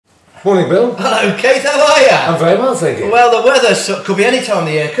Morning, Bill. Hello, Keith. How are you? I'm very well, thank you. Well, the weather could be any time of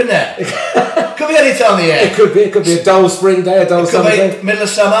the year, couldn't it? Could be any time of the year. It could be. It could be a dull spring day, a dull summer day. Middle of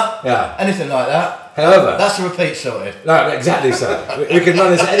summer. Yeah. Anything like that. However, that's a repeat sorted. No, exactly so. We can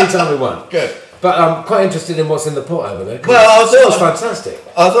run this any time we want. Good. But I'm quite interested in what's in the pot over there. Well, it was fantastic.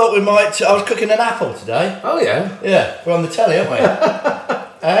 I thought we might. I was cooking an apple today. Oh yeah. Yeah, we're on the telly, aren't we?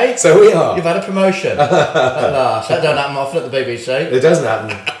 Hey. So we are. You've had a promotion at last. That don't happen often at the BBC. It doesn't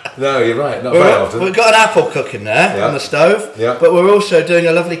happen. No, you're right. Not very often. We've got an apple cooking there on the stove. Yeah. But we're also doing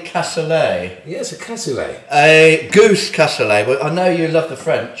a lovely cassoulet. Yes, a cassoulet. A goose cassoulet. Well, I know you love the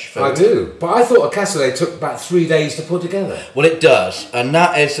French food. I do. But I thought a cassoulet took about 3 days to put together. Well, it does. And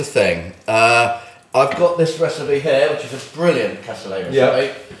that is the thing. I've got this recipe here, which is a brilliant cassoulet recipe.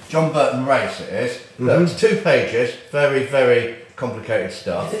 Yeah. John Burton Race it is. Look, it's 2 pages. Very, very complicated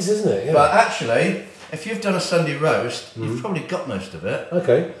stuff. It is, isn't it? Yeah. But actually, if you've done a Sunday roast, you've probably got most of it.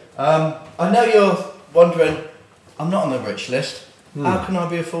 Okay. I know you're wondering, I'm not on the rich list. How can I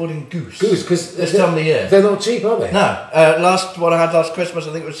be affording goose? Goose, because this time of the year. They're not cheap, are they? No. Last one I had last Christmas,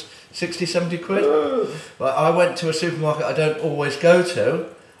 I think it was 60, 70 quid. But I went to a supermarket I don't always go to,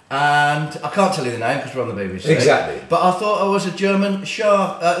 and I can't tell you the name because we're on the BBC. Exactly. But I thought I was a German I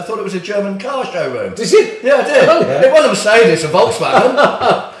thought it was a German car showroom. Did you? Yeah, I did. Oh, yeah. It wasn't a Mercedes, a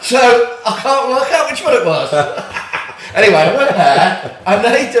Volkswagen. So I can't work out which one it was. Anyway, I went there, and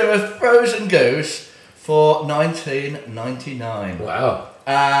they do a frozen goose for $19.99. Wow.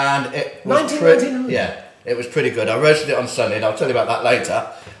 And it was $19.99? Yeah, it was pretty good. I roasted it on Sunday, and I'll tell you about that later.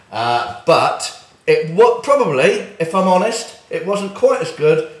 But it probably, if I'm honest, it wasn't quite as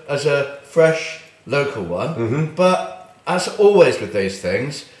good as a fresh local one. But as always with these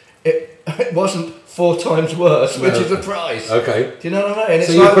things, it wasn't 4 times worse, which is the price. Okay. Do you know what I mean?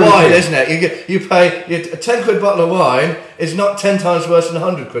 It's so like wine, isn't it? You pay a 10 quid bottle of wine is not 10 times worse than a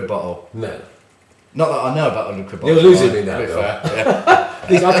 100 quid bottle. No. Not that I know about 100 quid bottles. You're losing me now, to be Bill. fair.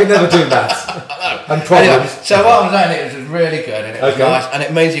 Yeah. I can never do that. And problems. Anyway, so what I'm saying, it was really good and it was nice, and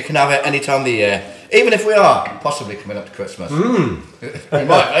it means you can have it any time of the year, even if we are possibly coming up to Christmas. We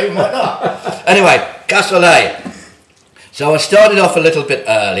might be, we might not. Anyway, cassoulet. So I started off a little bit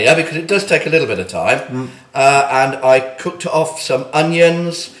earlier because it does take a little bit of time, and I cooked off some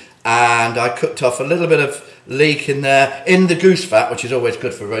onions, and I cooked off a little bit of leek in there, in the goose fat, which is always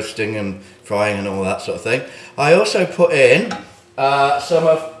good for roasting and frying and all that sort of thing. I also put in some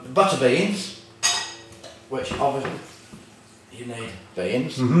of butter beans, which obviously you need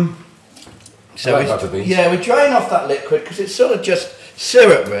beans. So butter beans. Yeah, we drain off that liquid because it's sort of just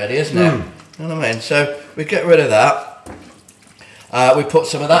syrup really, isn't it? You know what I mean? So we get rid of that. We put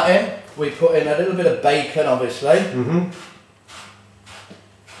some of that in. We put in a little bit of bacon, obviously.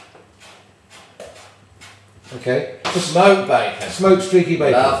 Okay. Smoked bacon. Smoked streaky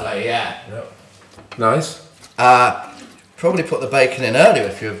bacon. Lovely, yeah. Yep. Nice. Probably put the bacon in earlier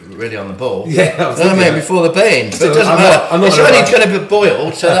if you're really on the ball. Yeah, you know what I mean? Before the beans. But it doesn't matter. I'm not it's only going to be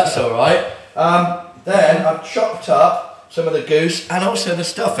boiled, so that's all right. Then I've chopped up some of the goose and also the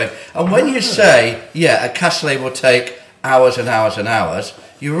stuffing. And when you say, a cassoulet will take hours and hours and hours,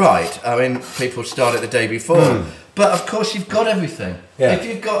 you're right. I mean, people start it the day before. But of course, you've got everything. Yeah. If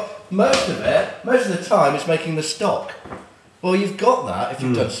you've got most of the time it's making the stock. Well, you've got that if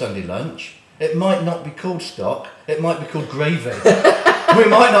you've done Sunday lunch. It might not be called stock, it might be called gravy. We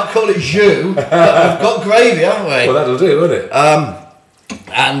might not call it jus, but we've got gravy, haven't we? Well, that'll do, won't it?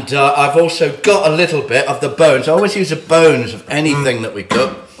 And I've also got a little bit of the bones. I always use the bones of anything that we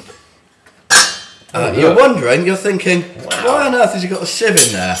cook. You're wondering, you're thinking, why on earth has he got the sieve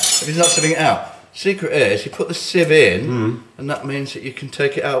in there if he's not sieving it out? Secret is, you put the sieve in, and that means that you can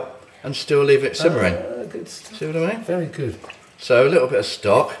take it out and still leave it simmering. Good stuff. See what I mean? Very good. So a little bit of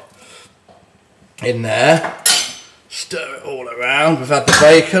stock in there. Stir it all around. We've had the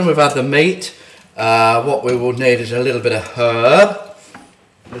bacon, we've had the meat. What we will need is a little bit of herb,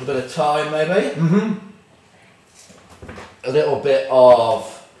 a little bit of thyme maybe, a little bit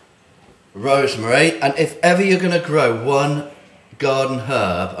of rosemary, and if ever you're going to grow one garden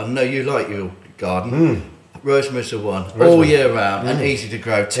herb, I know you like your garden, rosemary's the one, all year round and easy to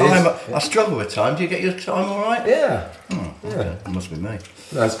grow. Thyme, I struggle with thyme. Do you get your thyme all right? Yeah. Okay. It must be me.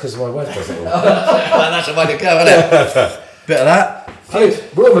 No, it's because my wife does it all. Well, that's the way to go, isn't it? Bit of that.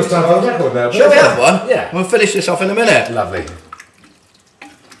 We're almost done for the record now. Shall we have one? Yeah. We'll finish this off in a minute. Lovely.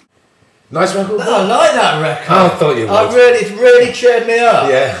 Nice record? I like that record. I thought you would. It's really cheered me up.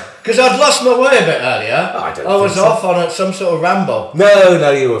 Yeah. Because I'd lost my way a bit earlier. I was off on some sort of ramble.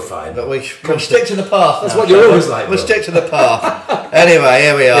 No, you were fine. But we'll stick to the path. That's now, what you're always like. We'll stick to the path. Anyway,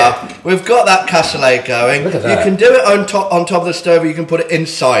 here we are. Yeah. We've got that cassoulet going. Look at that. You can do it on top of the stove, or you can put it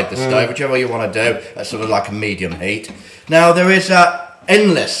inside the stove, whichever you want to do. That's sort of like a medium heat. Now, there is a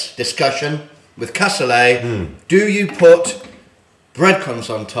endless discussion with cassoulet. Do you put breadcrumbs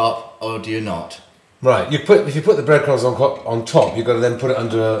on top, or do you not? Right, if you put the breadcrumbs on top, you've got to then put it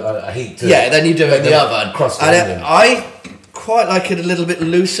under a heat. Then you do it in the oven. And I quite like it a little bit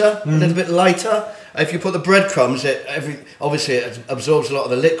looser, a little bit lighter. If you put the breadcrumbs, obviously it absorbs a lot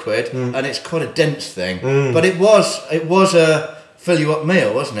of the liquid, and it's quite a dense thing. But it was a fill you up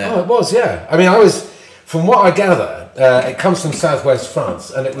meal, wasn't it? Oh, it was, yeah. I mean, from what I gather, it comes from southwest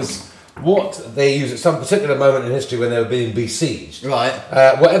France, and it was what they used at some particular moment in history when they were being besieged. Right.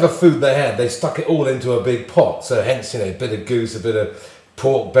 Whatever food they had, they stuck it all into a big pot. So hence, a bit of goose, a bit of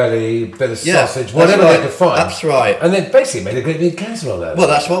pork belly, a bit of sausage, whatever they could find. That's right. And they basically made a great big casserole out of it. Well,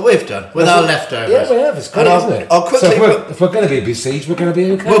 that's what we've done with our leftovers. Yeah, we have. It's great, isn't it? I'll quickly. So if we're going to be besieged, we're going to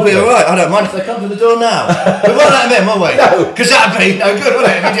be okay. We'll be all right. I don't mind if they come to the door now. We won't let them in, will we? No. Because that'd be no good,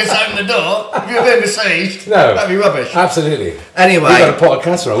 wouldn't it? If you just open the door, if you're being besieged, no, that'd be rubbish. Absolutely. Anyway, we've got a pot of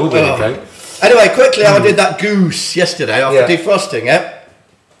casserole. We'll be okay. Anyway, quickly, I did that goose yesterday after defrosting it.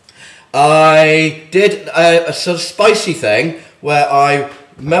 I did a sort of spicy thing where I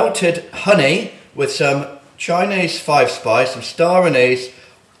melted honey with some Chinese 5-spice, some star anise,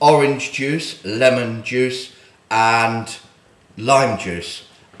 orange juice, lemon juice, and lime juice,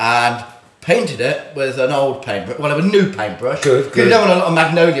 and painted it with an old paintbrush, a new paintbrush. Good. You don't want a lot of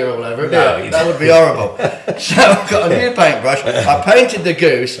magnolia all over it, no, that would be horrible. So I've got a new paintbrush, I painted the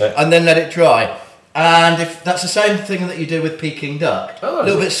goose and then let it dry. And if that's the same thing that you do with Peking duck. A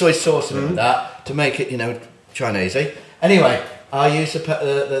little bit of soy sauce in that to make it, Chinesey. Anyway, I use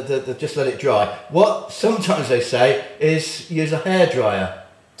the just let it dry. What sometimes they say is use a hairdryer.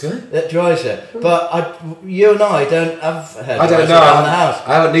 That dries it, but you and I don't have a hairdryer around the house.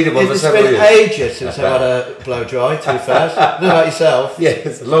 I haven't needed one for several years. It's been ages since I've had a blow dry. To be fair, look like yourself. Yeah,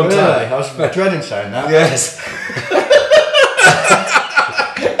 it's a long time. I was dreading saying that. Yes.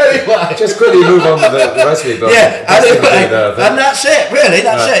 Anyway, just quickly move on to the recipe. But yeah, and that's it. Really,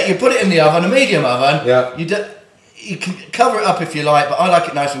 that's it. You put it in the oven, a medium oven. Yeah. You can cover it up if you like, but I like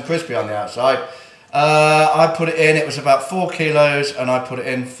it nice and crispy on the outside. I put it in, it was about 4 kilos, and I put it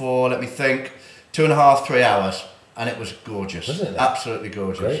in for, let me think, 2.5, 3 hours, and it was gorgeous. Wasn't it? Absolutely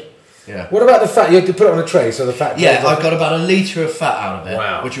gorgeous. Great. Yeah. What about the fat? You had to put it on a tray, so the fat... Yeah, I got about 1 litre of fat out of it,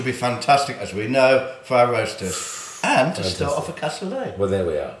 wow, which would be fantastic, as we know, for our roasters. And to start off a cassoulet. Well, there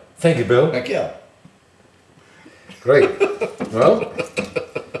we are. Thank you, Bill. Thank you. Great. Well,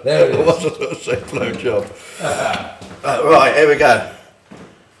 there it is. What was I going to say? Blow job. Right, here we go.